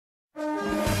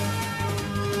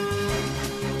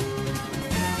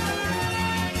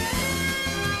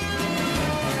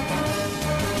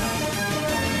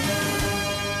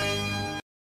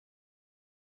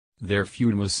Their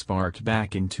feud was sparked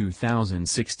back in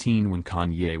 2016 when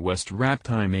Kanye West rapped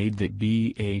 "I Made That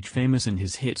BH" famous in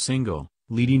his hit single,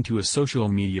 leading to a social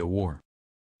media war.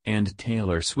 And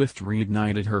Taylor Swift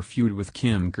reignited her feud with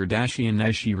Kim Kardashian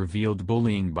as she revealed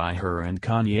bullying by her and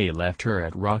Kanye left her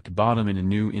at rock bottom in a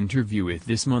new interview with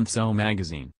this month's Elle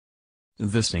magazine.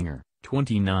 The singer,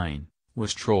 29,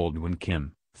 was trolled when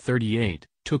Kim, 38,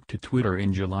 took to Twitter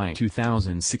in July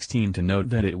 2016 to note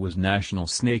that it was National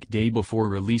Snake Day before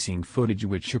releasing footage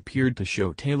which appeared to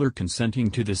show Taylor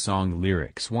consenting to the song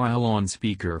lyrics while on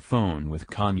speakerphone with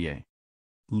Kanye.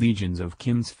 Legions of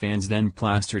Kim's fans then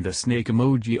plastered a snake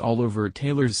emoji all over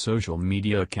Taylor's social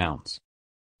media accounts.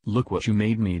 "Look what you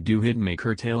made me do."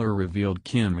 Hitmaker Taylor revealed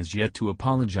Kim is yet to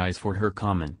apologize for her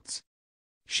comments.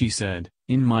 She said,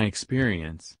 "In my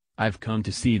experience, I've come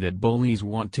to see that bullies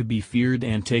want to be feared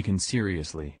and taken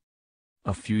seriously.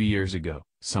 A few years ago,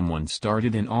 someone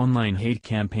started an online hate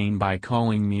campaign by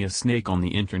calling me a snake on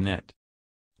the internet."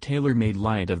 Taylor made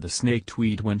light of the snake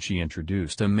tweet when she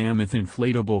introduced a mammoth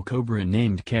inflatable cobra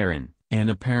named Karen, an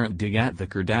apparent dig at the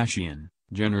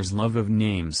Kardashian-Jenner's love of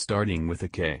names starting with a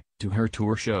K, to her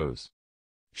tour shows.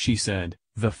 She said,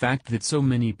 "The fact that so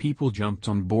many people jumped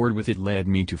on board with it led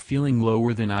me to feeling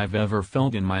lower than I've ever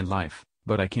felt in my life,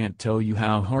 but I can't tell you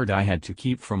how hard I had to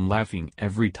keep from laughing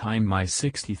every time my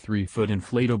 63-foot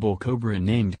inflatable cobra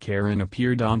named Karen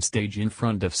appeared on stage in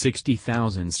front of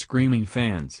 60,000 screaming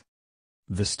fans."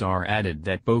 The star added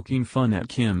that poking fun at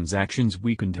Kim's actions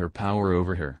weakened her power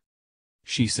over her.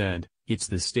 She said, "It's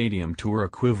the stadium tour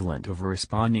equivalent of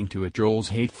responding to a troll's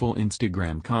hateful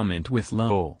Instagram comment with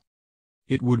lol.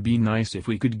 It would be nice if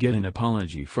we could get an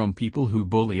apology from people who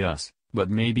bully us, but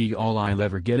maybe all I'll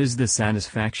ever get is the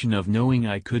satisfaction of knowing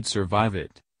I could survive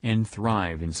it, and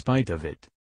thrive in spite of it."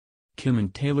 Kim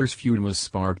and Taylor's feud was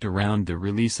sparked around the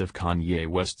release of Kanye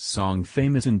West's song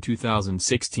Famous in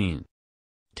 2016.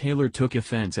 Taylor took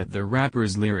offense at the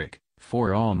rapper's lyric,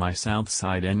 "For all my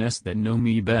Southside NS that know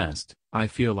me best, I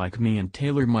feel like me and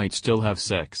Taylor might still have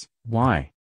sex,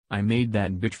 why? I made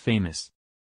that bitch famous."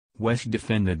 West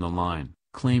defended the line,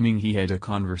 claiming he had a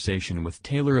conversation with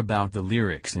Taylor about the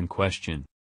lyrics in question.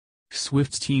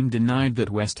 Swift's team denied that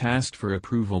West asked for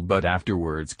approval, but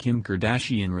afterwards Kim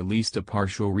Kardashian released a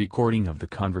partial recording of the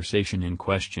conversation in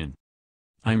question.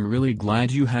 "I'm really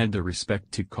glad you had the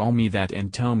respect to call me that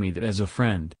and tell me that as a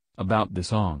friend, about the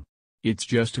song. It's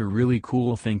just a really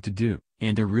cool thing to do,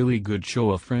 and a really good show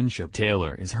of friendship,"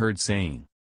 Taylor is heard saying.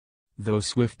 Though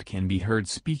Swift can be heard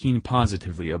speaking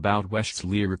positively about West's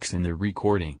lyrics in the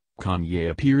recording, Kanye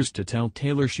appears to tell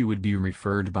Taylor she would be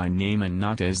referred by name and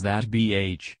not as that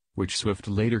BH, which Swift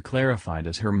later clarified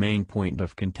as her main point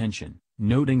of contention,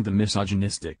 noting the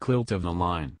misogynistic lilt of the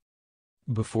line.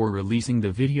 Before releasing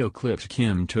the video clips,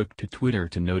 Kim took to Twitter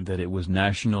to note that it was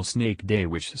National Snake Day,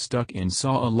 which stuck and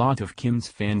saw a lot of Kim's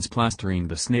fans plastering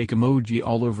the snake emoji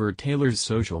all over Taylor's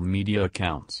social media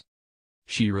accounts.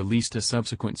 She released a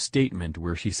subsequent statement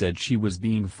where she said she was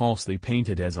being falsely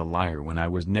painted as a liar when I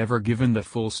was never given the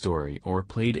full story or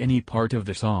played any part of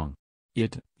the song.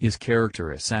 It is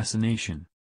character assassination.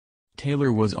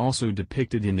 Taylor was also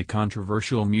depicted in the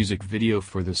controversial music video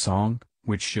for the song,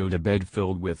 which showed a bed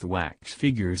filled with wax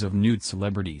figures of nude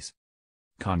celebrities.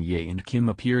 Kanye and Kim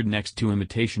appeared next to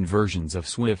imitation versions of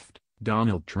Swift,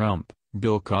 Donald Trump,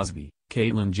 Bill Cosby,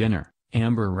 Caitlyn Jenner,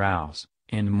 Amber Rose,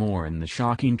 and more in the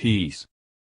shocking piece.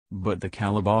 But the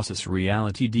Calabasas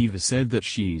reality diva said that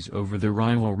she's over the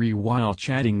rivalry while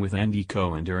chatting with Andy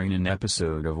Cohen during an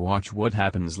episode of Watch What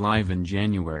Happens Live in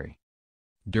January.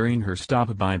 During her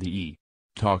stop by the E!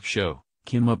 Talk show,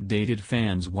 Kim updated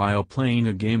fans while playing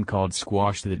a game called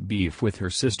Squash That Beef with her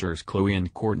sisters Khloe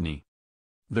and Kourtney.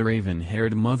 The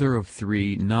raven-haired mother of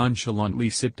three nonchalantly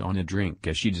sipped on a drink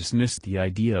as she dismissed the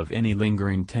idea of any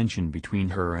lingering tension between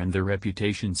her and the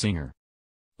Reputation singer.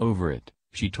 Over it,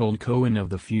 she told Cohen of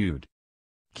the feud.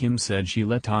 Kim said she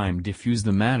let time diffuse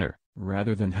the matter,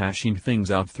 rather than hashing things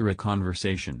out through a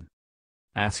conversation.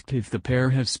 Asked if the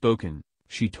pair have spoken,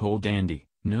 she told Andy,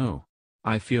 "No.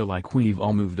 I feel like we've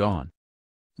all moved on."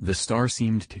 The star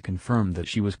seemed to confirm that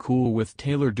she was cool with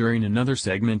Taylor during another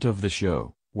segment of the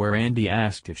show, where Andy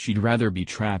asked if she'd rather be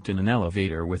trapped in an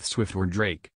elevator with Swift or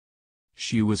Drake.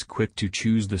 She was quick to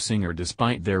choose the singer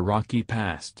despite their rocky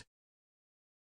past.